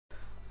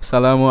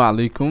আসসালামু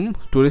আলাইকুম।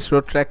 Tourist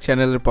road track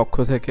চ্যানেলের পক্ষ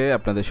থেকে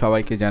আপনাদের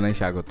সবাইকে জানাই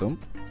স্বাগতম।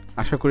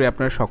 আশা করি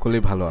আপনারা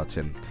সকলেই ভালো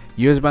আছেন।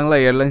 ইউএস বাংলা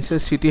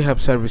এয়ারলাইন্সের সিটি হাব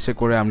সার্ভিসে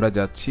করে আমরা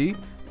যাচ্ছি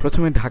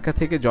প্রথমে ঢাকা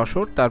থেকে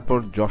যশোর, তারপর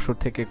যশোর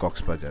থেকে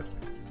কক্সবাজার।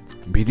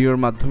 ভিডিওর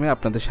মাধ্যমে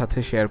আপনাদের সাথে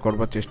শেয়ার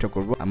করবার চেষ্টা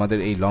করব আমাদের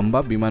এই লম্বা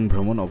বিমান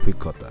ভ্রমণ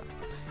অভিজ্ঞতা।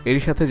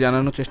 এরই সাথে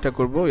জানানোর চেষ্টা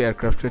করব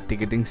এয়ারক্রাফটের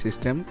টিকেটিং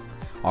সিস্টেম,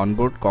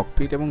 অনবোর্ড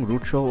ককপিট এবং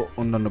রুট সহ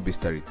অন্যান্য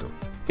বিস্তারিত।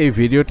 এই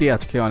ভিডিওটি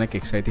আজকে অনেক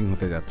এক্সাইটিং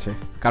হতে যাচ্ছে,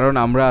 কারণ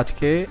আমরা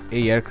আজকে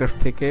এই এয়ারক্রাফট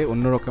থেকে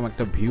অন্যরকম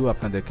একটা ভিউ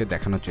আপনাদেরকে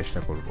দেখানোর চেষ্টা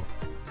করব।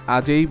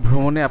 আজ এই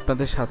ভ্রমণে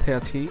আপনাদের সাথে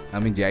আছি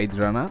আমি জাইদ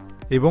রানা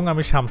এবং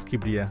আমি শামস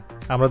কিবরিয়া।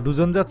 আমরা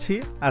দুজন যাচ্ছি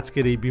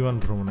আজকের এই বিমান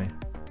ভ্রমণে।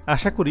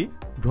 আশা করি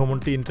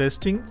ভ্রমণটি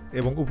ইন্টারেস্টিং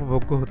এবং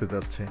উপভোগ্য হতে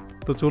যাচ্ছে।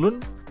 তো চলুন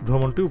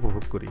ভ্রমণটি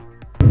উপভোগ করি।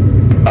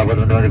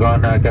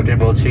 ক্যাপ্টেন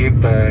বলছি,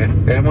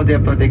 এর মধ্যে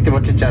আপনারা দেখতে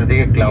পাচ্ছেন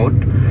চারদিকে ক্লাউড,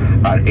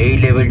 আর এই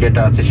লেভেল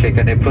যেটা আছে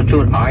সেখানে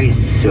প্রচুর আইস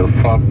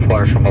ফগ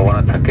হওয়ার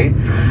সম্ভাবনা থাকে,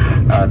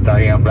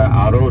 তাই আমরা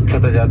আরো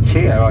উচ্চতা যাচ্ছি।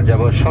 এবার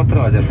যাব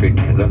 17,000 ফিট।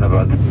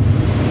 ধন্যবাদ।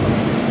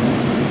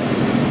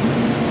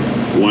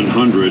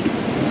 100,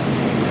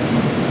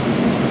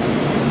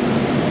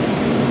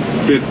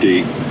 50,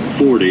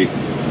 40,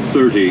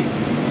 30,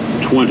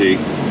 20,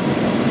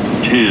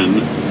 10.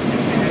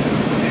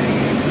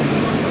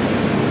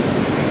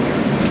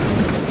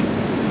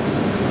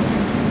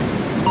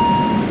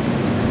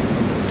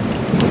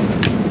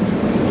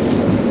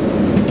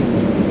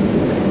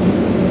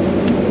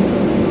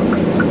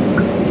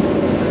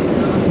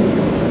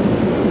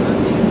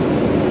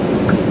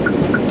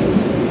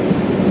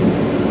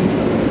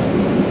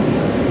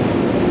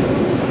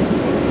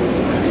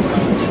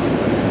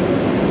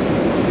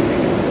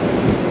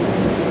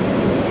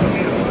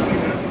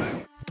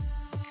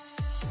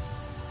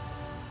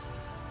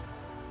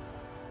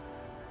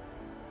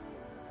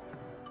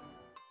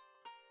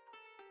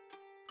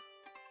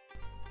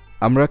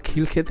 আমরা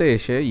খিলক্ষেতে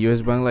এসে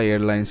ইউএস বাংলা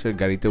এয়ারলাইন্সের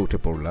গাড়িতে উঠে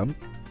পড়লাম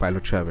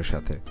পাইলট সাহেবের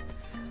সাথে।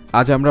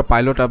 আজ আমরা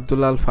পাইলট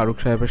আবদুল্লাহ আল ফারুক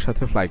সাহেবের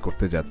সাথে ফ্লাই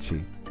করতে যাচ্ছি।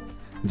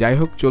 যাই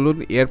হোক, চলুন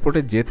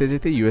এয়ারপোর্টে যেতে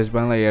যেতে ইউএস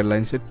বাংলা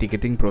এয়ারলাইন্সের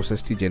টিকেটিং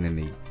প্রসেসটি জেনে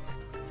নিই।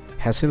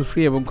 হ্যাসেল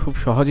ফ্রি এবং খুব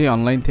সহজেই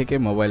অনলাইন থেকে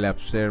মোবাইল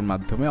অ্যাপসের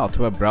মাধ্যমে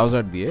অথবা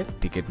ব্রাউজার দিয়ে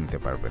টিকিট নিতে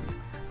পারবেন।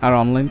 আর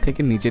অনলাইন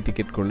থেকে নিজে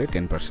টিকিট করলে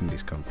 10%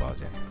 ডিসকাউন্ট পাওয়া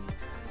যায়।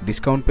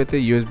 ডিসকাউন্ট পেতে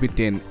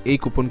USB10 এই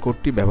কুপন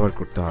কোডটি ব্যবহার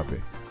করতে হবে।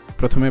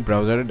 প্রথমে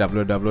ব্রাউজারে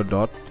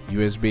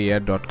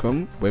www.usbair.com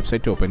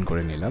ওয়েবসাইটটি ওপেন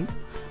করে নিলাম,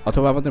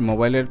 অথবা আমাদের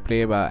মোবাইলের প্লে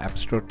বা অ্যাপ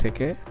স্টোর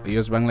থেকে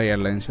ইউএস বাংলা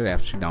এয়ারলাইন্সের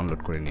অ্যাপসটি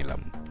ডাউনলোড করে নিলাম।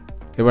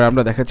 এবার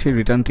আমরা দেখাচ্ছি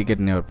রিটার্ন টিকিট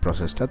নেওয়ার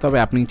প্রসেসটা, তবে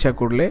আপনি ইচ্ছা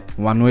করলে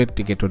ওয়ান ওয়ের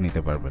টিকিটও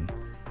নিতে পারবেন।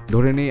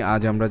 ধরে নিই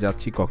আজ আমরা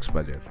যাচ্ছি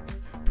কক্সবাজার।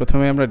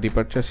 প্রথমে আমরা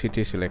ডিপার্চার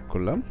সিটি সিলেক্ট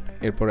করলাম,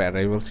 এরপর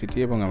অ্যারাইভাল সিটি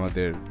এবং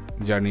আমাদের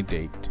জার্নি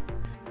ডেট।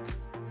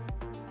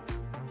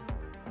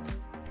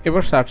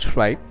 এবার সার্চ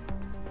ফ্লাইট।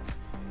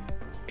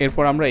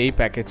 এরপর আমরা এই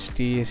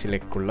প্যাকেজটি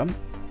সিলেক্ট করলাম।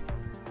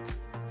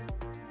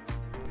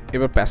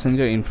 এবার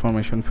প্যাসেঞ্জার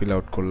ইনফরমেশন ফিল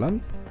আউট করলাম।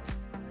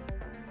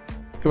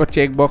 এবার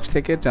চেক বক্স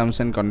থেকে টার্মস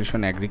অ্যান্ড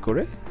কন্ডিশন অ্যাগ্রি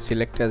করে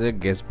সিলেক্ট অ্যাজ এ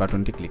গেস্ট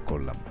বাটনটি ক্লিক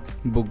করলাম,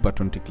 বুক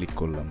বাটনটি ক্লিক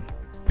করলাম,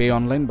 পে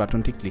অনলাইন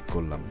বাটনটি ক্লিক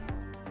করলাম।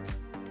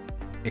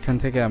 এখান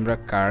থেকে আমরা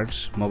কার্ডস,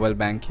 মোবাইল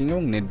ব্যাংকিং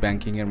এবং নেট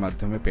ব্যাংকিংয়ের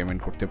মাধ্যমে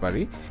পেমেন্ট করতে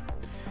পারি।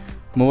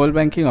 মোবাইল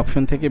ব্যাংকিং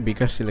অপশন থেকে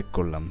বিকাশ সিলেক্ট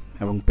করলাম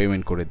এবং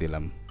পেমেন্ট করে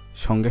দিলাম।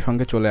 সঙ্গে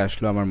সঙ্গে চলে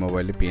আসলো আমার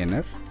মোবাইলে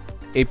পিএনআর।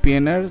 এই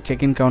পিএনআর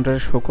চেক ইন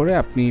কাউন্টারে শো করে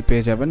আপনি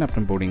পেয়ে যাবেন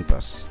আপনার বোর্ডিং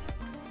পাস।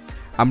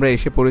 আমরা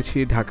এসে পড়েছি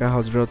ঢাকা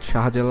হজরত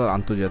শাহজালাল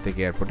আন্তর্জাতিক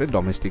এয়ারপোর্টের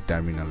ডোমেস্টিক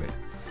টার্মিনালে।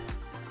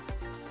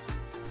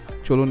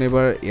 চলুন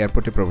এবার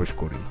এয়ারপোর্টে প্রবেশ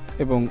করি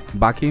এবং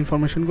বাকি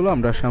ইনফরমেশনগুলো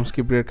আমরা শামস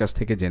কিবরিয়ার কাছ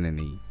থেকে জেনে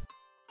নিই।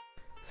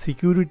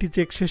 সিকিউরিটি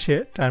চেক শেষে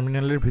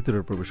টার্মিনালের ভিতরে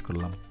প্রবেশ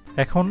করলাম।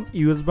 এখন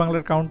ইউএস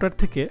বাংলার কাউন্টার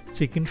থেকে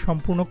চেক ইন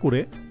সম্পূর্ণ করে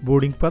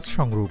বোর্ডিং পাস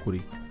সংগ্রহ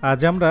করি। আজ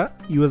আমরা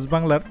ইউএস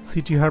বাংলার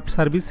সিটি হাব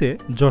সার্ভিসে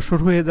যশোর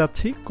হয়ে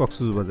যাচ্ছি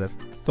কক্সবাজার।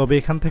 তবে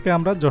এখান থেকে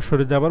আমরা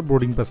যশোরে যাবার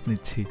বোর্ডিং পাস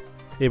নিচ্ছি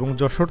এবং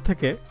যশোর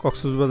থেকে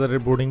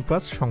কক্সবাজারের বোর্ডিং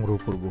পাস সংগ্রহ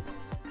করব।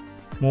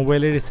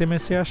 মোবাইলের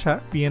SMS-এ আসা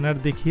পিএনআর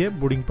দেখিয়ে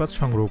বোর্ডিং পাস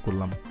সংগ্রহ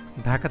করলাম।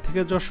 ঢাকা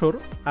থেকে যশোর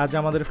আজ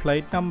আমাদের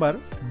ফ্লাইট নাম্বার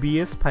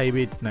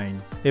BS589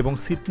 এবং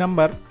সিট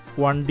নাম্বার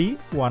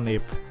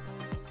 1D1F।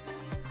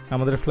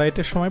 আমাদের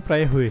ফ্লাইটের সময়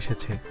প্রায় হয়ে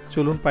এসেছে।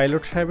 চলুন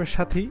পাইলট সাহেবের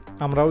সাথেই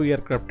আমরাও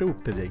এয়ারক্রাফটে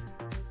উঠতে যাই।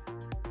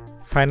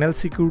 ফাইনাল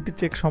সিকিউরিটি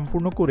চেক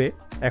সম্পূর্ণ করে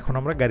এখন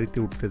আমরা গাড়িতে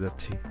উঠতে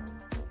যাচ্ছি।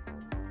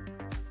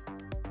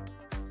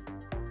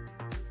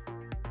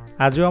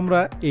 আজও আমরা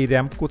এই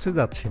র্যাম্প কোচে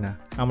যাচ্ছি না,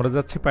 আমরা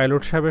যাচ্ছি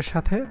পাইলট সাহেবের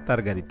সাথে তার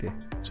গাড়িতে।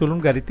 চলুন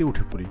গাড়িতে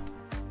উঠে পড়ি।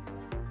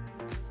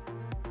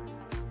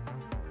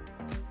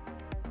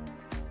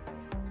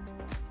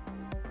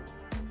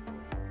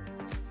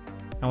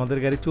 আমাদের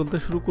গাড়ি চলতে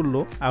শুরু করলো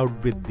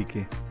আউটবের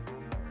দিকে।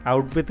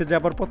 আউটবেতে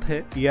যাবার পথে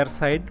এয়ার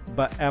সাইড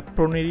বা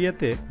অ্যাপ্রন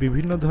এরিয়াতে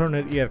বিভিন্ন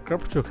ধরনের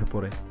এয়ারক্রাফট চোখে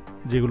পড়ে,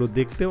 যেগুলো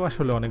দেখতেও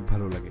আসলে অনেক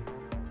ভালো লাগে।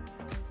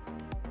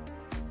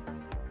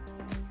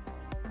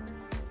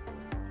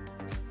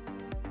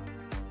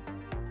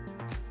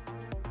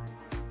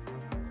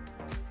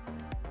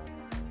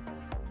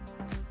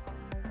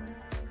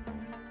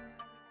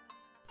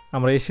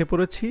 আমরা এসে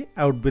পড়েছি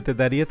আউটবেতে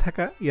দাঁড়িয়ে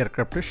থাকা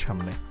এয়ারক্রাফটের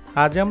সামনে।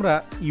 আজ আমরা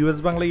ইউএস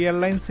বাংলা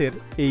এয়ারলাইন্সের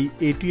এই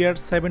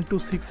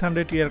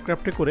ATR72-600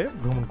 এয়ারক্রাফটে করে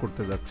ভ্রমণ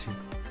করতে যাচ্ছি।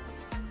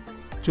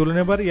 চলুন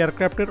এবার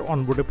এয়ারক্রাফটের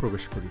অনবোর্ডে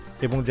প্রবেশ করি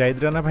এবং জাহিদ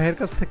রানা ভাইয়ের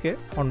কাছ থেকে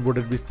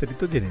অনবোর্ডের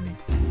বিস্তারিত জেনে নিই।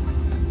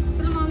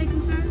 Assalamu alaikum,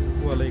 sir.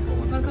 ওয়ালাইকুম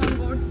Welcome on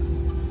board.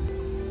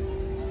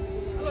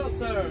 Hello,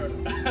 sir.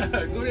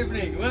 Good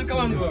evening. Welcome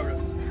on board.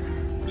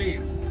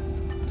 Please.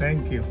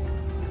 Thank you.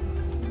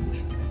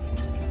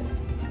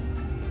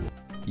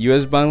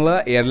 US-Bangla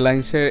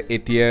এয়ারলাইন্সের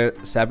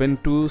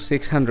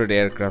ATR72-600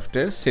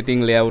 এয়ারক্রাফটের সিটিং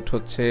লেআউট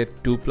হচ্ছে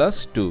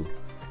 2+2,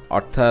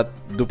 অর্থাৎ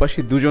দুপাশে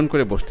দুজন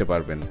করে বসতে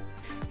পারবেন।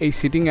 এই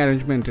সিটিং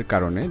অ্যারেঞ্জমেন্টের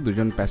কারণে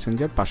দুজন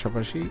প্যাসেঞ্জার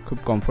পাশাপাশি খুব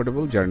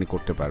কমফোর্টেবল জার্নি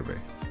করতে পারবে।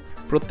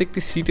 প্রত্যেকটি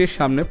সিটের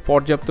সামনে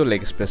পর্যাপ্ত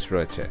লেগ স্পেস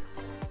রয়েছে।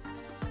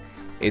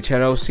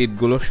 এছাড়াও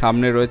সিটগুলো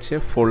সামনে রয়েছে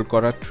ফোল্ড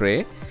করা ট্রে।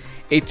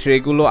 এই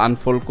ট্রেগুলো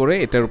আনফোল্ড করে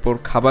এটার উপর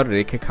খাবার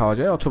রেখে খাওয়া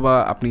যায়, অথবা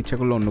আপনি ইচ্ছা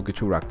করলে অন্য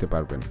কিছু রাখতে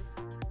পারবেন।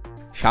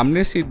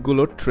 সামনের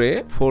সিটগুলো ট্রে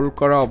ফোল্ড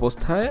করা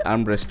অবস্থায়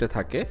আর্মরেস্টে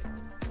থাকে,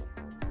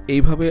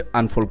 এইভাবে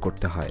আনফোল্ড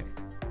করতে হয়।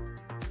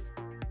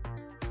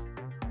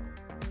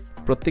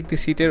 প্রত্যেকটি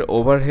সিটের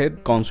ওভারহেড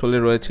কনসোলে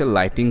রয়েছে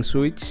লাইটিং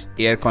সুইচ,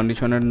 এয়ার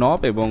কন্ডিশনার নব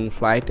এবং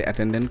ফ্লাইট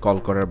অ্যাটেন্ডেন্ট কল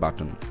করার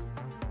বাটন।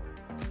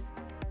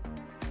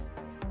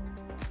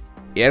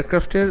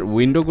 এয়ারক্রাফটের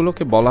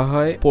উইন্ডোগুলোকে বলা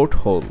হয় পোর্ট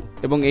হোল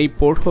এবং এই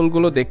পোর্ট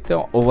হোলগুলো দেখতে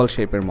ওভাল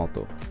শেপের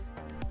মতো।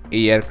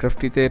 এই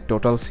এয়ারক্রাফটটিতে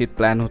টোটাল সিট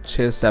প্ল্যান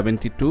হচ্ছে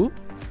 72।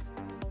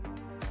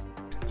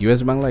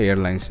 US-Bangla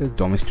এয়ারলাইন্সের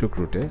ডোমেস্টিক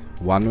রুটে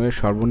ওয়ান ওয়ে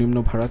সর্বনিম্ন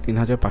ভাড়া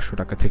 ৩৫০০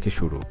 টাকা থেকে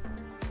শুরু।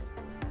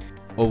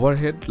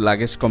 ওভারহেড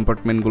লাগেজ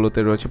কম্পার্টমেন্টগুলোতে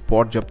রয়েছে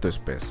পর্যাপ্ত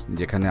স্পেস,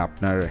 যেখানে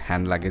আপনার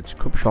হ্যান্ড লাগেজ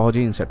খুব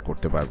সহজেই ইনসার্ট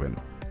করতে পারবেন।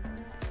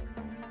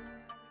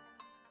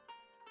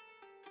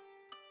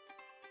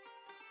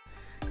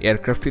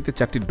 এয়ারক্রাফটটিতে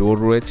 4টি ডোর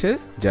রয়েছে,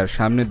 যার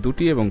সামনে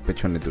 2টি এবং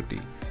পেছনে 2টি।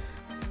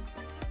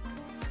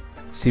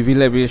 সিভিল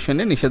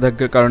এভিয়েশনে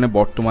নিষেধাজ্ঞার কারণে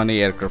বর্তমানে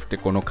এয়ারক্রাফটে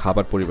কোনো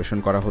খাবার পরিবেশন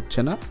করা হচ্ছে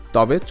না,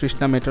 তবে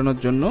তৃষ্ণা মেটানোর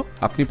জন্য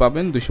আপনি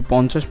পাবেন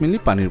 250 মিলি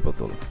পানির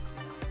বোতল।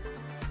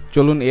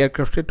 চলুন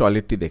এয়ারক্রাফটের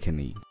টয়লেটটি দেখে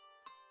নিই।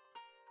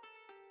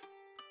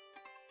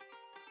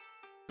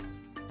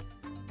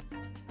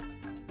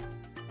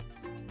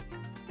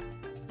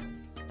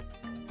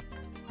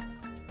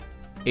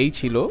 এই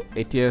ছিল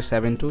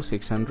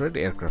ATR72-600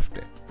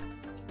 এয়ারক্রাফটে।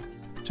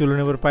 চলুন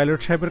এবার পাইলট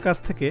সাহেবের কাছ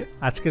থেকে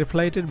আজকের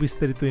ফ্লাইটের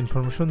বিস্তারিত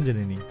ইনফরমেশন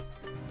জেনে নিই।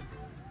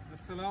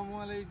 আসসালামু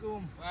আলাইকুম।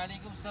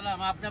 ওয়ালাইকুম সালাম।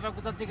 আপনি আবার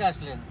কোথা থেকে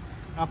আসলেন?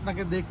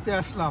 আপনাকে দেখতে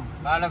আসলাম।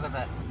 ভালো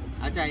কথা।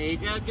 আচ্ছা,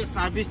 এইটা হচ্ছে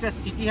সার্ভিসটা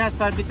সিটি হাব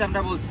সার্ভিস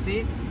আমরা বলছি।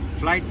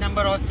 ফ্লাইট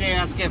নাম্বার হচ্ছে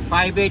আজকে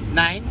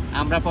 589।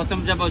 আমরা প্রথম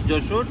যাব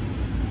যশোর।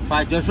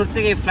 যশোর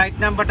থেকে ফ্লাইট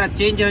নাম্বারটা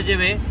চেঞ্জ হয়ে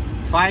যাবে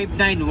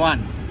 591,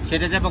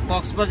 সেটা যাব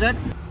কক্সবাজার।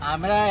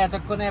 আমরা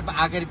এতক্ষণে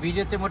আগের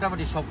ভিডিওতে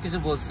মোটামুটি সবকিছু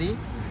বলছি।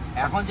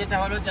 এখন যেটা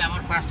হলো যে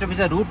আমার ফার্স্ট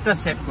অফিসার রুটটা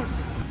সেট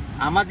করছে।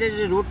 আমাদের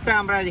যে রুটটা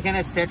আমরা এখানে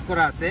সেট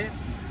করা আছে,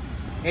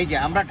 এই যে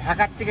আমরা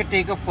ঢাকার থেকে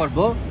টেক অফ করব।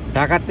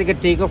 ঢাকার থেকে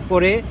টেক অফ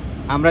করে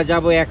আমরা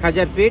যাব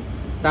 1000 ফিট,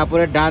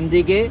 তারপরে ডান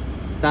দিকে,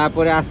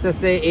 তারপরে আস্তে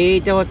আস্তে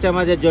এইটা হচ্ছে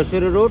আমাদের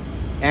যশোরের রুট।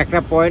 একটা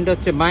পয়েন্ট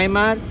হচ্ছে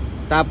মাইমার,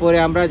 তারপরে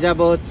আমরা যাব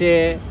হচ্ছে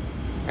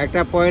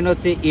একটা পয়েন্ট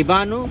হচ্ছে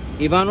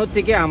ইবানু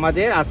থেকে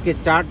আমাদের আজকে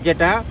চার্ট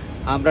যেটা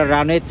আমরা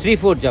রানওয়ে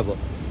 34 যাব।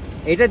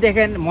 এটা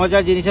দেখেন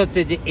মজার জিনিস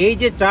হচ্ছে যে এই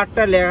যে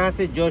চার্টটা লেখা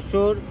আছে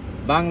যশোর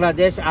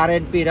বাংলাদেশ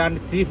RNP রান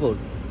 34,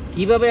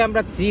 কিভাবে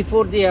আমরা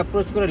 34 দিয়ে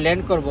অ্যাপ্রোচ করে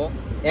ল্যান্ড করব,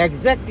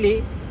 এক্স্যাক্টলি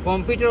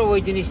কম্পিউটার ওই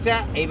জিনিসটা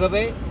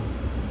এইভাবে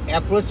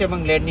অ্যাপ্রোচ এবং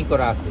ল্যান্ডিং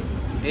করা আছে।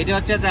 এটা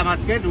হচ্ছে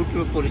আজকে রুট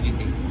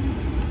পরিচিতি।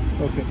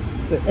 ওকে,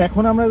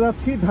 এখন আমরা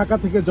যাচ্ছি ঢাকা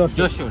থেকে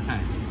যশোর।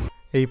 হ্যাঁ,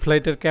 এই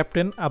ফ্লাইটের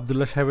ক্যাপ্টেন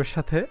আবদুল্লাহ সাহেবের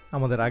সাথে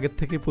আমাদের আগের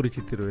থেকে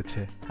পরিচিতি রয়েছে।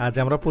 আজ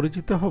আমরা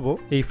পরিচিত হব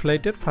এই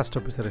ফ্লাইটের ফার্স্ট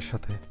অফিসারের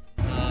সাথে।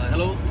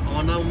 হ্যালো,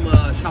 আমার নাম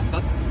Sir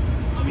Capt।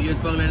 আমি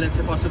US-Bangla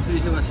এয়ারলাইন্সের ফার্স্ট অফিসার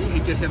হিসেবে আছি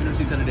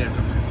ATR72-600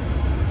 এয়ারক্রাফটে।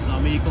 সো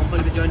আমি এই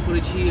কোম্পানিতে জয়েন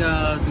করেছি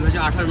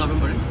 2018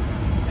 নভেম্বরে।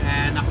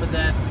 And after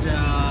that,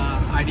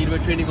 I did my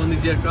training on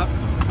this aircraft.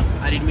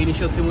 I did my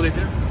initial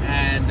simulator,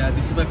 and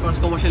this is my first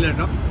commercial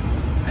aircraft.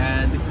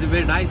 And this is a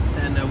very nice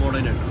and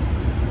modern aircraft.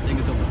 Thank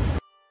you so much.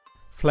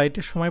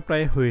 ফ্লাইটের সময়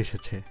প্রায় হয়ে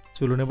এসেছে।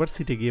 চলুন এবার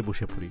সিটে গিয়ে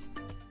বসে পড়ি।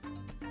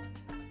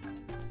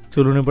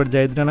 চলুন এবার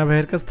জাহিদ রানা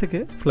ভাইয়ের কাছ থেকে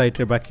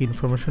ফ্লাইটের বাকি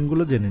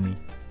ইনফরমেশনগুলো জেনে নিই।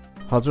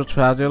 হজরত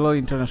শাহজালাল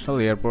ইন্টারন্যাশনাল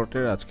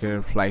এয়ারপোর্টের আজকের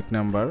flight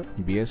number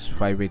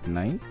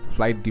BS589।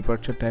 Flight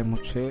departure time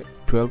হচ্ছে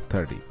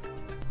 12:30।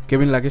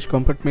 কেবিন লাগেজ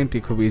কম্পার্টমেন্টটি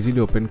খুব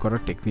ইজিলি ওপেন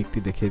করার টেকনিকটি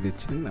দেখিয়ে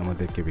দিচ্ছেন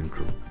আমাদের কেবিন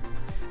ক্রু।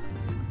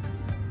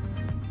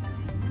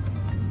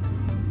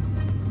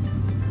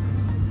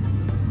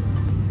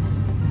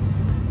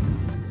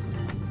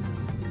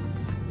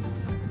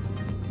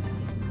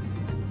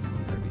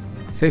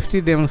 সেফটি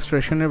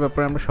ডেমনস্ট্রেশনের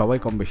ব্যাপারে আমরা সবাই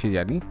কম বেশি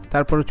জানি,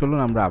 তারপরে চলুন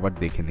আমরা আবার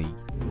দেখে নেই।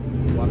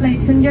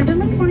 Ladies and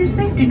gentlemen, for your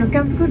safety, no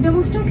captain could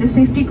demonstrate the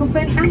safety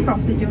equipment and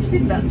procedure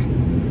seatbelt.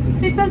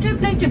 Seatbelটের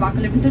প্লেটে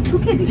বাকলের ভিতর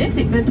ঢুকিয়ে দিলে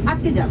সিটবেল্ট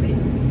আটকে যাবে।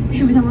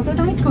 সুবিধা মতো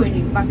টাইট করে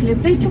নিন। বাকলের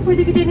প্লেট চোখের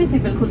দিকে টেনে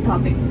সিটবেল্ট খুলতে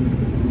হবে।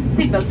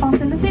 Seatbelt,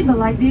 fasten the seatbelt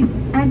like this,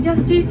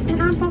 adjust it and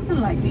unfasten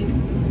like this.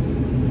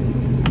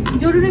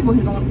 জরুরি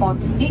বহির্গমন পথ।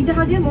 এই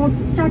জাহাজে মোট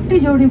 4টি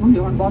জরুরি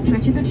বহির্গমন পথ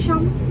রয়েছে, 2টি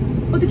সামনে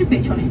ও 2টি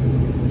পেছনে।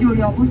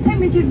 জরুরি অবস্থায়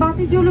মেঝের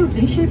বাতি জ্বলে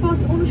উঠলে সেই পথ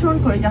অনুসরণ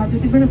করে জাহাজে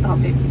বেরোতে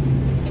হবে।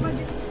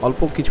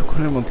 অল্প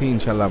কিছুক্ষণের মধ্যে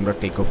ইনশাল্লাহ আমরা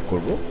টেক অফ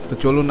করব। তো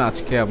চলুন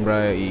আজকে আমরা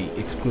এই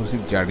এক্সক্লুসিভ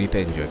জার্নিটা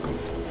এনজয় করি।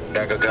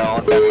 Dhaka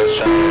ground,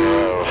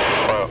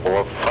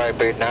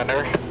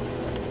 589er.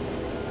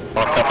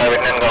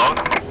 589 ground.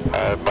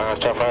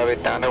 Star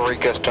 589er,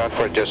 request start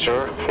for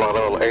Jashore, flight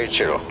level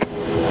 80.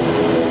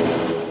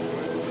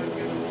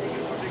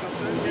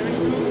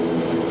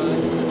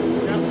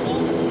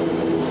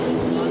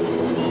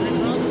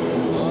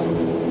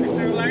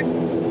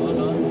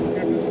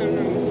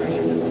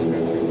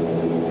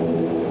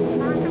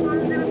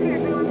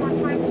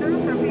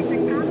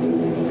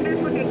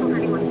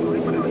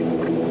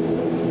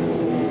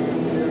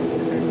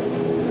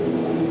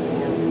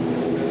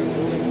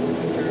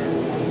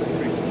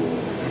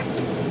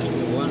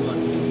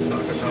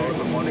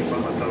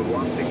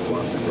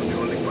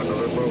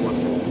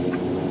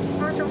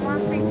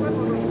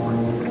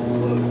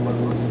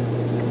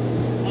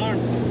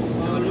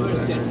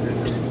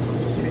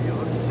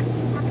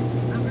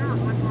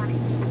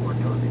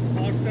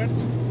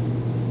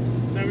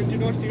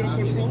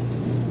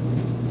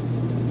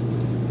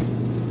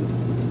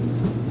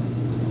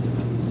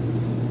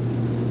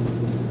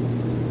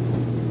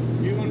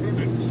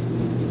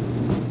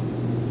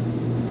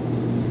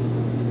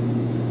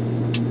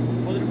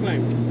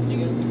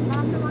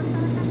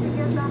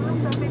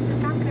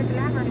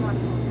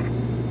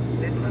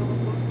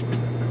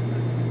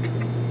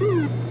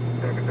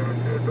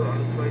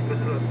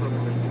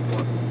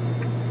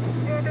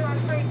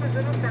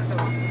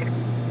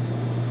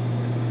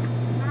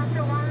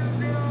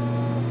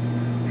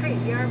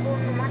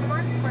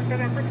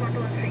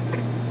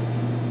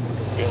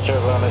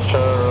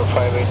 Sir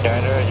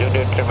 589er,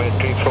 unit terminal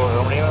 34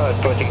 Romeo,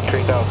 approaching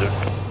 3000.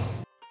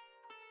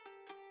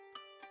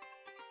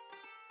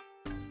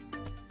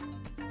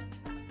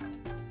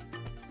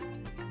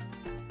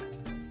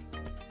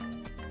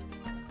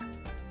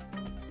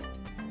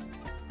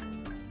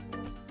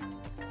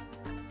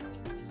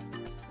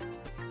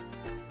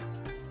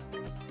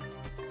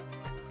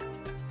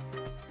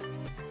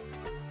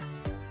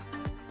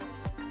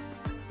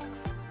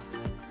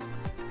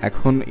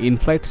 এখন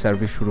ইনফ্লাইট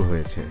সার্ভিস শুরু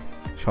হয়েছে।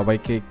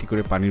 সবাইকে একটি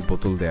করে পানির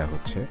বোতল দেয়া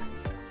হচ্ছে।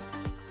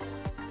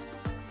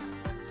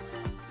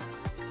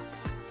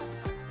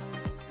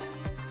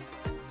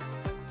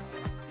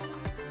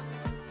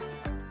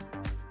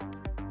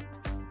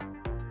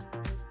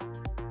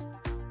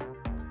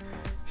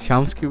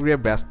 শামস কিবরিয়া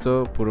ব্যস্ত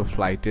পুরো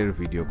ফ্লাইটের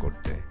ভিডিও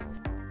করতে।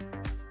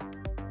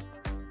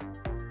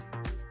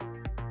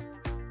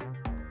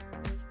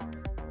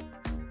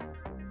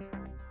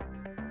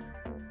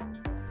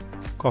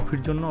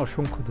 কফির জন্য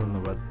অসংখ্য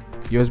ধন্যবাদ।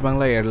 ইউএস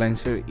বাংলা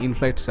এয়ারলাইন্সের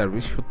ইনফ্লাইট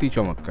সার্ভিস সত্যিই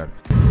চমৎকার।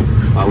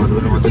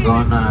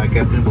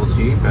 ক্যাপ্টেন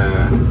বলছি,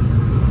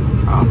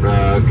 আমরা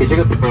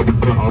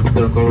কিছুক্ষণ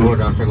অবতরণ করবো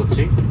আশা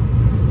করছি।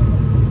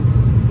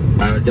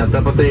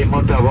 যাত্রাপথে এই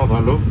মুহূর্তে আবহাওয়া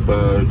ভালো।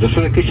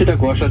 যশোরে কিছুটা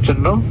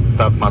কুয়াশাচ্ছন্ন,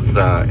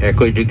 তাপমাত্রা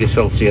 21 ডিগ্রি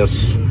সেলসিয়াস।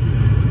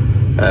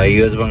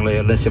 ইউএস বাংলা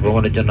এয়ারলাইন্সে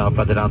ভ্রমণের জন্য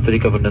আপনাদের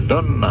আন্তরিক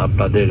অভিনন্দন।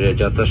 আপনাদের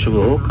যাত্রা শুভ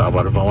হোক,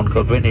 আবার ভ্রমণ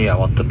করবেন এই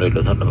আমন্ত্রণ রইল।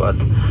 ধন্যবাদ।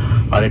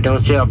 আর এটা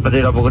হচ্ছে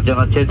আপনাদের অবগত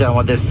জানাচ্ছে যে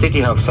আমাদের সিটি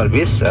হাব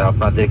সার্ভিস,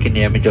 আপনাদেরকে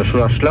নিয়ে আমি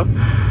যশোর আসলাম,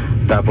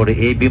 তারপরে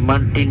এই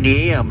বিমানটি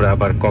নিয়ে আমরা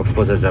আবার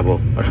কক্সবাজার যাব।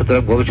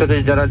 সুতরাং ভবিষ্যতে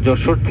যারা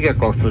যশোর থেকে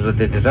কক্সবাজার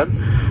যেতে চান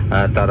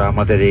তারা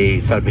আমাদের এই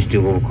সার্ভিসটি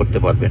উপভোগ করতে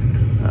পারবেন।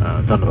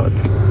 ধন্যবাদ।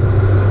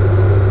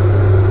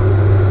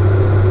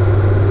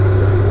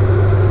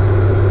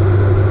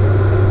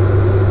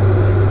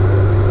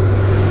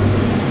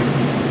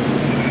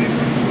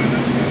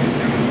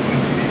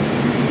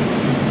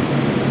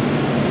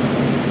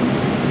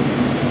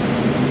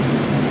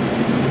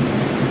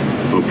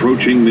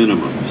 Approaching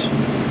minimums.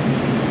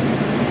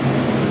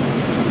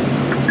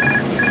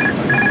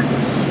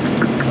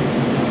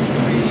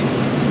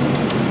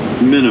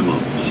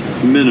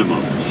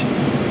 Minimums.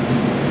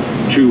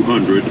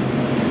 200.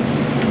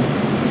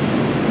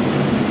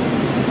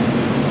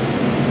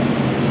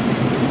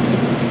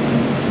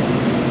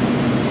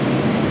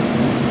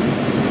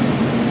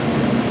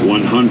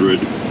 100.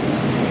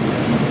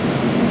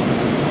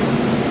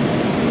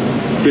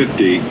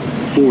 50,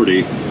 40,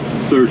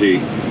 30,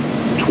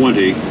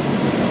 20,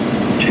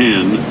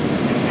 10.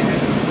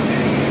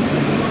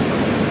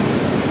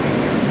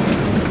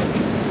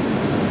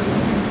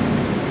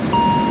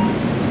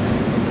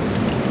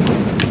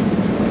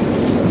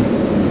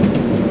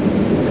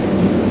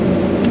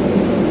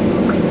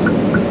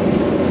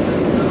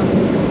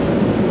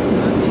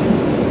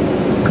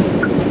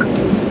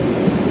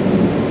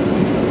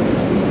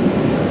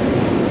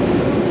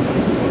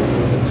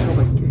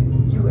 সবাইকে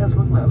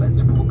US-Bangla Airlines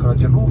উপভোগ করার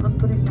জন্য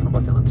আন্তরিক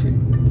ধন্যবাদ জানাচ্ছি।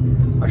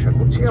 আশা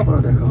করছি আবার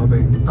দেখা হবে।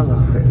 আল্লাহ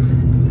হাফেজ।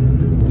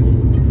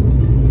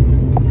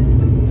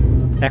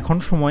 এখন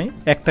সময়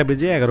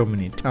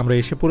 1:11। আমরা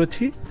এসে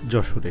পড়েছি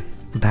যশোরে।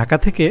 ঢাকা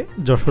থেকে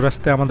যশোর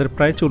আসতে আমাদের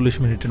প্রায় 40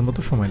 মিনিটের মতো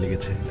সময়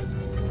লেগেছে।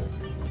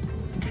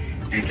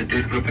 It's a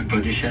tail group in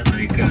position.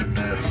 We can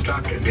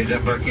start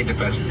disembarking the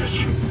passengers.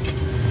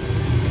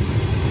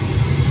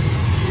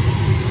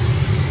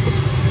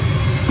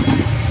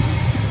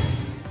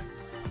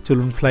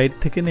 চলুন ফ্লাইট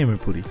থেকে নেমে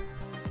পড়ি।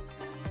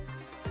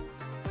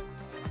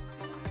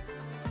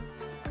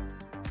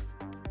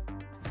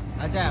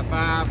 আচ্ছা,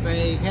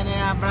 এখানে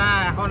আমরা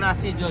এখন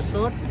আছি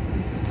যশোর।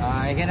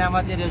 এখানে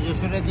আমাদের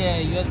যশোরে যে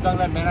ইউএস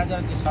বাংলার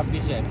ম্যানেজার যে সব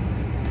বিষয়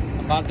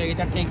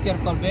এটা টেক কেয়ার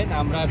করবেন।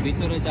 আমরা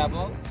ভিতরে যাব।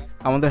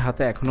 আমাদের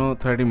হাতে এখনও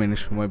 30 মিনিট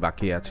সময়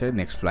বাকি আছে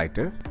নেক্সট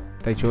ফ্লাইটের,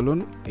 তাই চলুন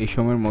এই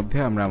সময়ের মধ্যে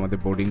আমরা আমাদের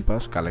বোর্ডিং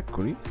পাস কালেক্ট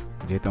করি,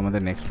 যেহেতু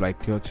আমাদের নেক্সট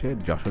ফ্লাইটটি হচ্ছে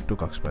যশোর টু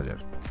কক্সবাজার।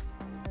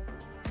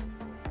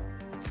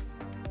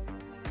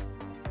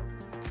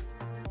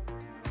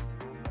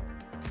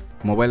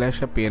 মোবাইলে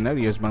আসা পিএনআর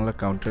ইউএস বাংলা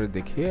কাউন্টারে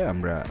দেখিয়ে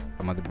আমরা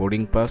আমাদের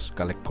বোর্ডিং পাস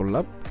কালেক্ট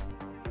করলাম।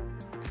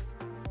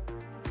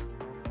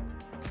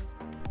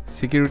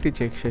 সিকিউরিটি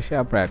চেক শেষে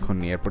আমরা এখন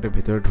এয়ারপোর্টের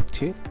ভিতরে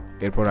ঢুকছি,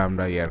 এরপর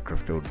আমরা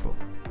এয়ারক্রাফটে উঠব।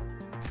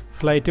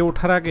 ফ্লাইটে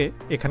ওঠার আগে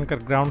এখানকার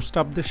গ্রাউন্ড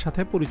স্টাফদের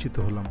সাথে পরিচিত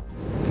হলাম।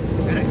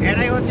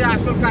 এরাই হচ্ছে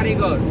আসল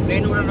কারিগর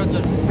প্লেন উড়ানোর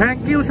জন্য।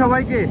 থ্যাংক ইউ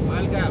সবাইকে।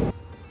 ওয়েলকাম।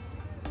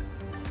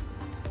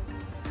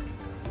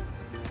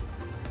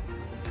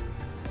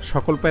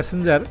 সকল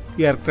প্যাসেঞ্জার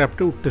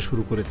এয়ারক্রাফটে উঠতে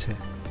শুরু করেছে।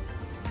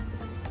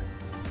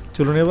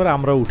 চলুন এবার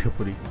আমরা উঠে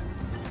পড়ি।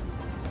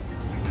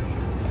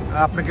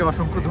 আপনাকে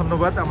অসংখ্য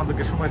ধন্যবাদ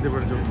আমাদেরকে সময়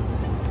দেওয়ার জন্য।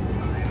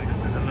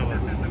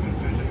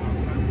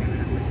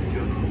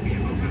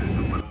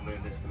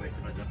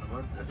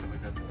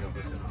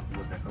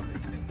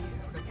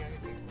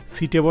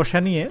 সিটে বসা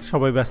নিয়ে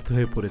সবাই ব্যস্ত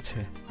হয়ে পড়েছে।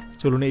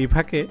 চলুন এই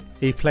ফাঁকে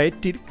এই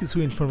ফ্লাইটটির কিছু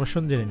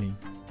ইনফরমেশন জেনে নিই।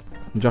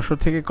 যশোর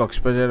থেকে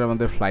কক্সবাজার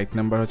আমাদের ফ্লাইট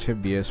নাম্বার হচ্ছে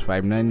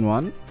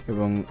BS591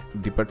 এবং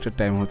ডিপার্চার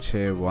টাইম হচ্ছে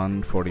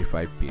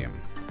 1:45 PM।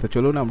 তো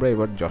চলুন আমরা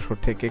এবার যশোর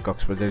থেকে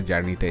কক্সবাজার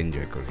জার্নিটা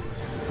এনজয় করি।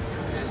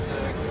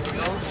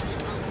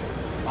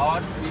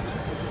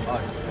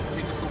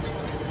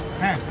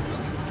 হ্যাঁ,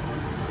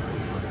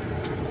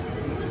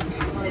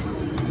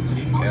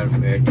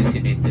 এয়ারটিসি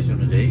নির্দেশ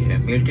অনুযায়ী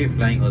মিলিটারি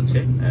ফ্লাইং হচ্ছে,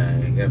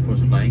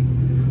 এয়ারফোর্স ফ্লাইং।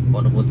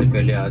 অনুমতি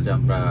পেলে আজ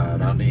আমরা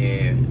রানওয়ে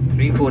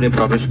 34-এ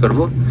প্রবেশ করব।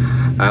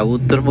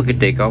 উত্তরমুখী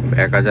টেক অফ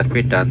 1000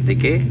 ফিট ডান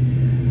দিকে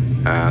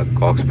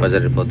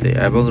কক্সবাজারের পথে,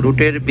 এবং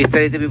রুটের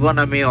বিস্তারিত বিবরণ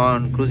আমি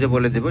অন ক্রুজে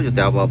বলে দেবো যদি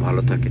আবহাওয়া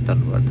ভালো থাকে।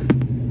 ধন্যবাদ।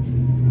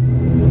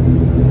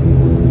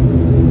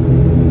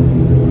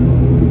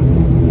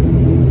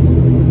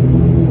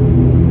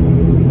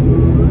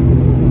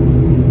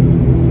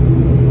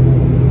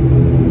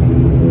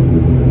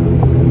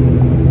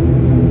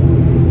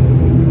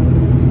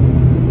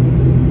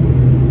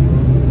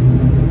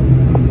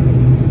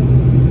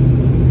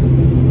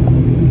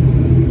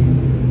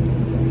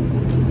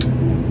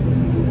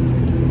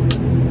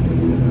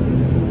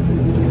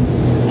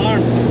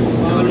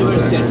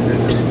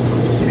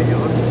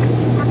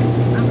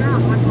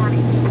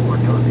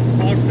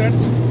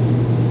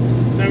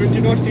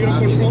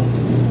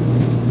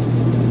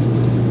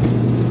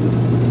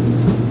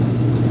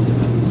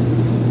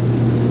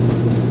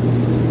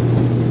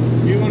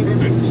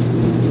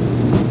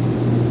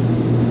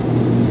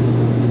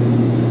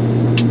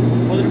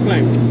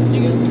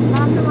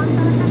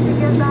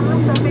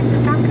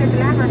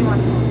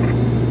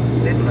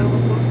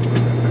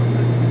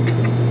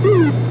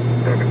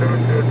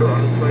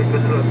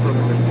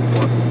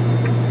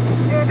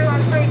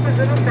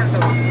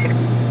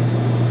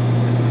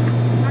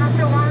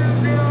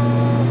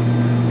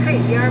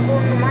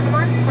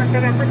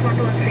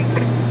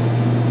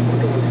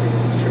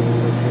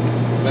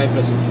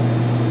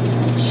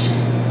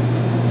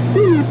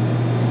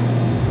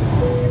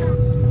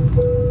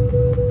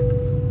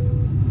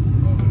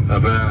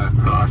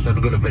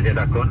 আসনগুলো বেজে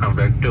রাখুন,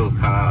 আমরা একটু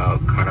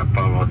খারাপ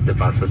পাওয়ার মধ্যে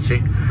পাস হচ্ছি।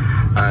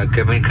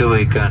 Cabin crew,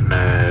 we can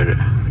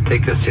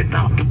take your seat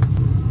নাও।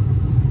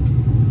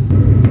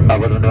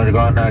 আবার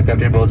ধন্যবাদ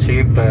ক্যাপ্টেন বলছি।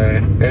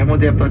 এর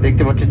মধ্যে আপনারা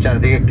দেখতে পাচ্ছেন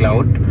চারদিকে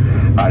ক্লাউড,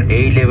 আর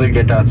এই লেভেল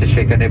যেটা আছে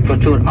সেখানে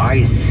প্রচুর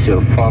আইস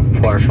ফগ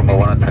পড়ার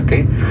সম্ভাবনা থাকে,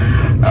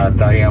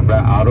 তাই আমরা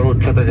আরো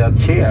উচ্চতা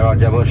যাচ্ছি, এবার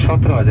যাব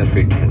 17,000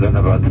 ফিট।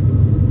 ধন্যবাদ।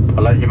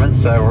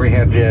 Arrangements, we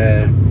have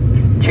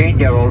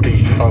changed our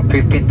voltage from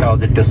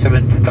 15,000 to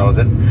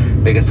 17,000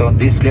 because on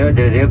this layer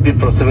there is every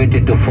possibility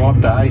to form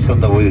the ice on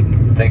the wing.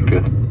 Thank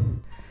you.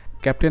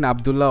 Captain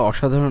Abdullah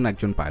অসাধারণ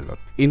একজন পাইলট।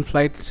 ইন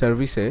ফ্লাইট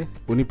সার্ভিসে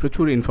উনি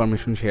প্রচুর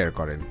ইনফরমেশন শেয়ার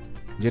করেন,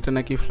 যেটা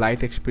নাকি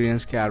flight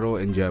এক্সপিরিয়েন্সকে আরও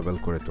enjoyable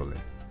করে তোলে।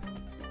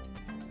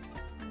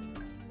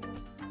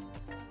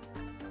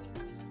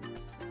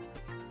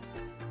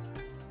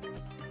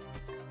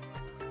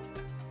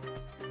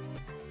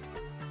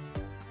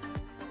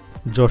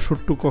 যশোর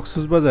টু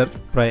কক্সবাজার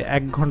প্রায়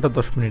 1 ঘন্টা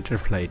 10 মিনিটের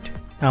ফ্লাইট।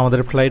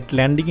 আমাদের ফ্লাইট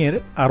ল্যান্ডিংয়ের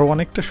আরও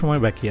অনেকটা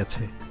সময় বাকি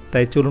আছে,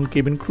 তাই চলুন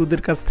কেবিন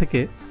ক্রুদের কাছ থেকে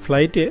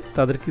ফ্লাইটে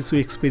তাদের কিছু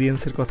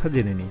এক্সপিরিয়েন্সের কথা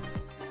জেনে নিই।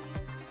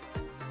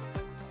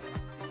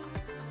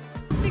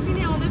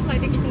 প্রত্যেকদিনই আমাদের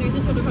ফ্লাইটে কিছু না কিছু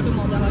ছোটোখাটো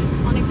মজা হয়,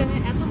 অনেকটা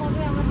এত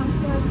মজায় আমরা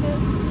হাসতে হাসতে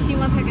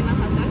সীমা থাকে না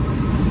হাসার।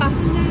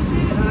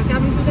 প্যাসেঞ্জারদের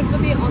কেবিন ক্রুদের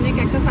প্রতি অনেক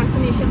একটা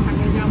ফ্যাসিনেশন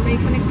থাকে যে আমরা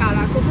এখানে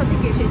কারা, কোথা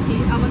থেকে এসেছি,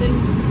 আমাদের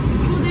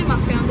ক্রুদের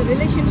মাঝখানে আমাদের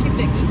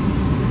রিলেশনশিপটা কি।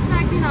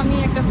 একদিন একদিন আমি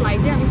একটা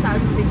ফ্লাইটে আমি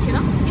সার্ভিস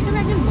দিচ্ছিলাম, কিন্তু আমি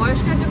একজন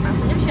বয়স্ক একজন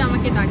প্যাসেঞ্জার, সে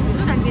আমাকে ডাক দিল,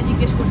 ডাক দিয়ে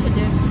জিজ্ঞেস করছে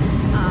যে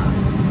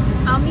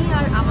আমি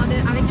আর আমাদের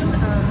আরেকজন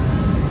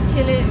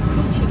ছেলে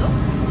ক্রু ছিল,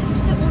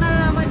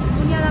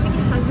 উনি আর আমি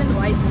কি হাজব্যান্ড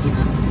ওয়াইফ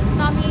কিনা।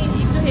 তো আমি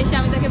একটু হেসে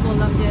আমি তাকে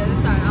বললাম যে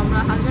স্যার আমরা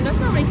হাজব্যান্ড ওয়াইফ,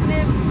 আমরা এখানে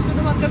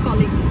শুধুমাত্র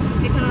কলিগ,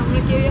 এখানে আমরা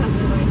কেউই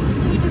হাজব্যান্ড ওয়াইফ।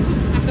 তো এটা খুব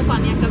একটা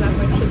ফানি একটা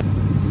ব্যাপার ছিল।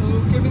 সো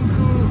কেবিন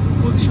ক্রু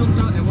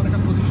পজিশনটা এমন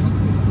একটা পজিশন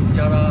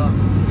যারা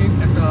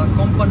একটা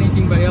কোম্পানি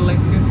কিংবা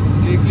এয়ারলাইন্সকে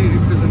ডিরেক্টলি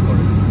রিপ্রেজেন্ট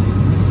করে।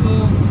 সো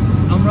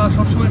আমরা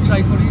সবসময়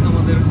ট্রাই করি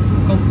আমাদের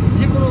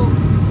যে কোনো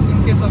ইন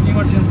কেস অফ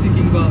ইমার্জেন্সি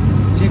কিংবা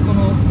যে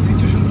কোনো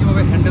সিচুয়েশন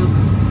কীভাবে হ্যান্ডেল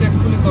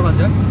টেকফুলি করা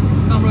যায়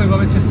আমরা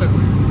ওইভাবে চেষ্টা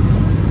করি।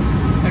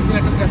 একদিন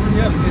একটা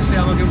প্যাসেঞ্জার এসে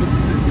আমাকে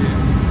বলতেছে যে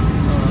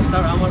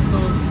স্যার আমার তো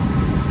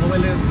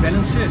মোবাইলের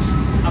ব্যালেন্স শেষ,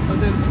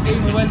 আপনাদের এই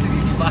মোবাইল থেকে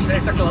কি বাসায়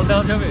একটা কল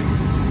দেওয়া যাবে?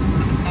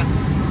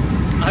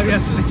 আমি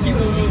আসলে কী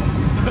বলবো,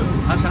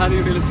 আশা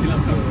হারিয়ে ফেলেছিলাম।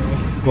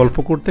 গল্প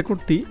করতে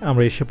করতেই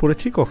আমরা এসে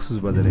পড়েছি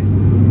কক্সবাজারে।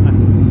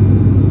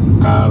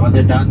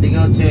 আমাদের ডান দিকে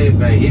হচ্ছে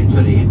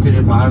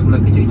হিমচরের পাহাড়গুলো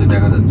কিছু কিছু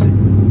দেখা যাচ্ছে।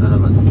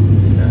 ধন্যবাদ।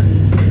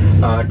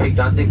 ঠিক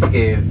ডান দিক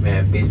থেকে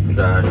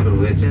বিচটা শুরু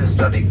হয়েছে,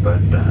 starting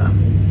point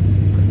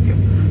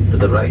to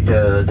the right,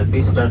 the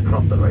beach start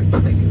from the right.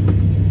 Thank you.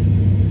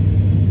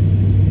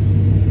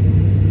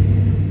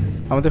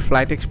 আমাদের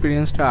ফ্লাইট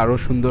এক্সপিরিয়েন্সটা আরও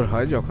সুন্দর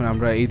হয় যখন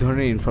আমরা এই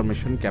ধরনের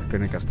ইনফরমেশন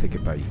ক্যাপ্টেনের কাছ থেকে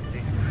পাই।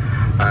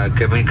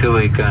 Cabin crew,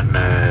 we can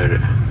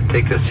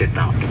take your seat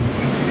now.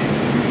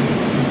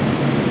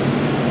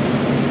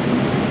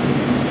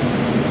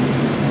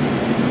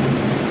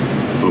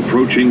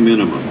 Approaching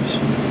minimums.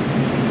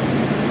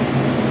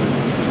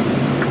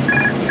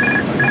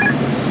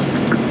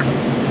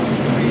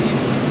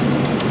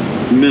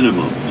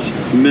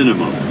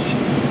 Minimums.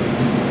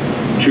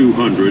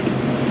 200.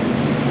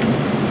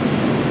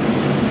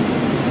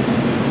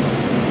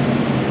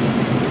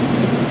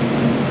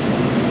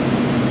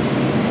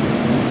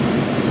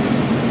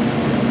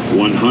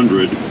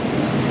 $100,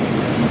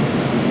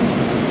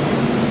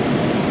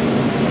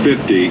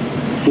 $50,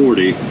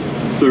 $40,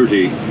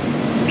 $30,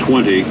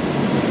 $20,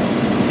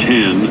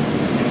 $10.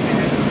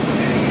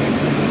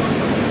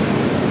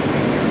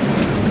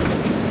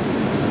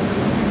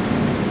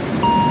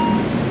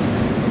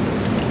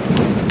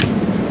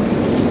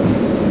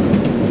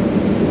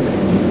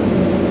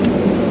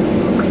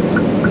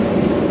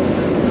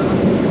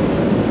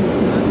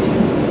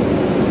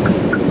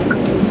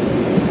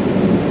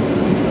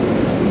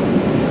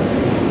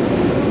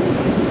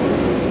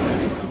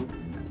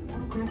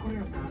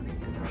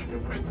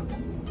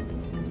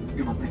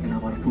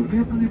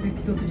 আপনাদের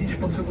ব্যক্তিগত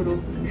জিনিসপত্রগুলো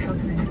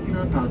সাথে নিচ্ছেন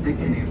কিনা তা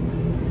দেখে নিন।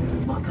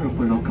 মাথার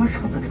উপর লকার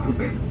সাবধানে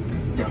খুলবেন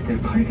যাতে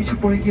ভারী কিছু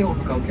পড়ে গিয়ে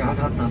অন্য কাউকে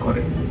আঘাত না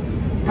করে।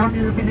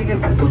 টার্মিনাল বিল্ডিং এর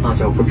ভেতর না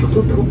যাওয়া পর্যন্ত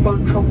ধূমপান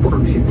সম্পূর্ণ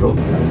নিষিদ্ধ।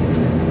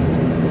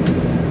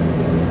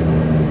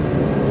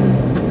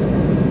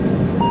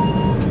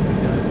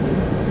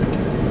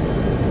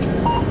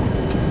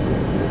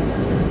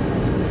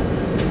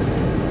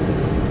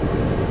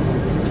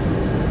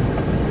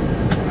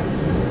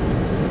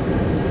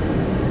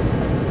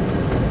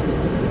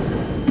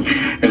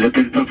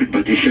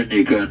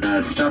 You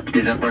can stop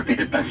disembarking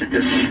the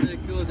passengers.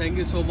 Thank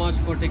you so much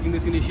for taking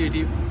this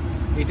initiative.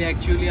 এটা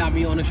অ্যাকচুয়ালি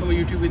আমি অনেক সময়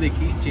ইউটিউবে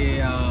দেখি যে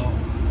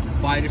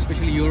বাইরে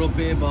স্পেশালি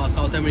ইউরোপে বা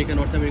সাউথ আমেরিকা,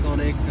 নর্থ আমেরিকা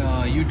অনেক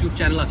ইউটিউব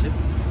চ্যানেল আছে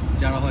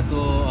যারা হয়তো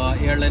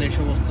এয়ারলাইনের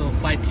সমস্ত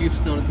ফ্লাইট ক্লিপস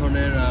নিয়ে অনেক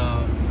ধরনের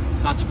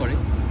কাজ করে।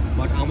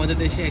 বাট আমাদের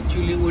দেশে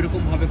অ্যাকচুয়ালি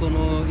ওইরকমভাবে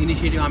কোনো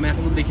ইনিশিয়েটিভ আমি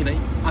এখন দেখি নাই।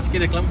 আজকে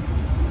দেখলাম,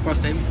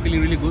 first time, feeling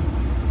really good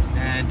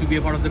and two B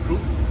A part of the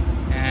group.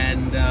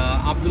 And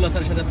Abdullah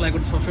স্যারের সাথে ফ্লাই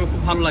করতে সবসময়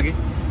খুব ভালো লাগে।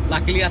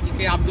 লাকিলি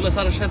আজকে আবদুল্লাহ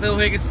স্যারের সাথেও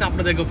হয়ে গেছে,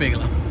 আপনাদেরকেও পেয়ে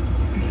গেলাম।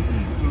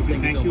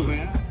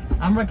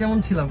 আমরা কেমন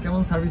ছিলাম,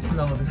 কেমন সার্ভিস ছিল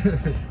আমাদের?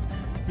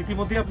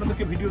 ইতিমধ্যে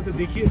আপনাদেরকে ভিডিওতে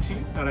দেখিয়েছি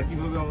তারা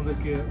কিভাবে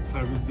আমাদেরকে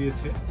সার্ভিস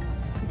দিয়েছে,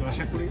 তো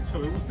আশা করি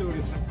সবাই বুঝতে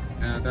পেরেছেন।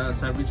 The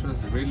service was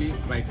really,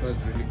 flight was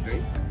really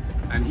great,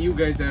 and you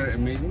guys are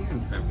amazing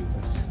and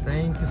fabulous.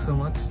 Thank you so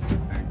much.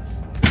 Thanks.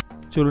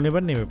 চলুন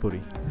এবার নেমে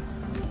পড়ি।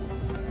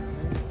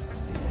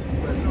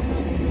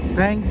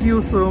 থ্যাংক ইউ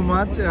সো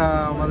মাচ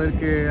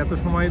আমাদেরকে এত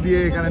সময় দিয়ে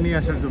এখানে নিয়ে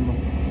আসার জন্য।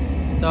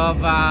 তো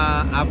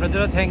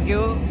আপনাদেরও থ্যাংক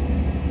ইউ,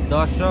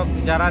 দর্শক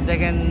যারা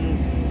দেখেন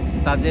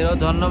তাদেরও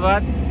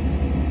ধন্যবাদ।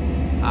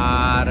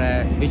 আর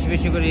বেশি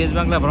বেশি করে ইউএস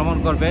বাংলা ভ্রমণ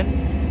করবেন।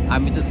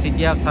 আমি তো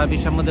সিটি হাব সার্ভিস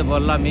সম্বন্ধে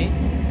বললামই,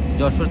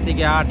 যশোর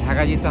থেকে আর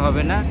ঢাকা যেতে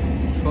হবে না,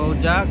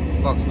 সোজা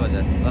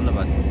কক্সবাজার।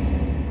 ধন্যবাদ।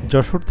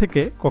 যশোর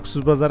থেকে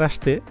কক্সবাজার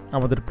আসতে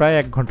আমাদের প্রায়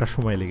 1 ঘন্টা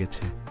সময়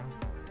লেগেছে।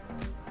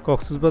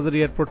 কক্সবাজার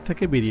এয়ারপোর্ট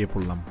থেকে বেরিয়ে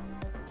পড়লাম।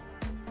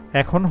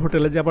 এখন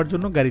হোটেলে যাবার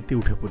জন্য গাড়িতে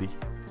উঠে পড়ি।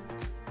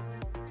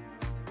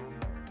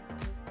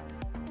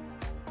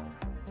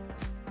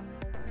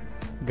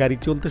 গাড়ি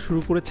চলতে শুরু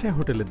করেছে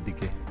হোটেলের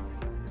দিকে।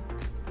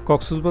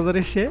 কক্সবাজার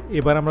এসে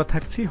এবার আমরা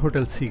থাকছি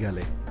হোটেল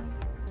সিগালে।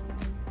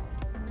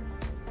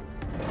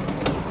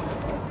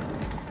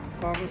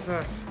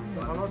 স্যার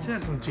ভালো আছেন?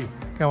 জি,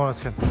 কেমন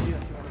আছেন?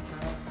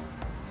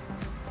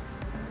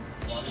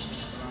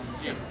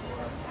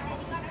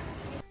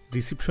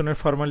 রিসিপশনের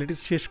ফর্মালিটিস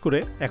শেষ করে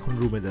এখন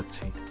রুমে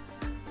যাচ্ছি।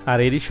 আর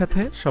এরই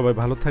সাথে সবাই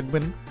ভালো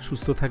থাকবেন,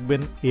 সুস্থ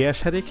থাকবেন এই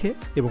আশা রেখে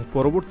এবং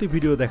পরবর্তী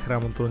ভিডিও দেখার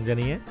আমন্ত্রণ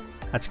জানিয়ে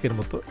আজকের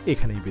মতো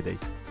এখানেই বিদায়।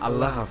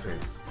 আল্লাহ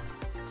হাফেজ।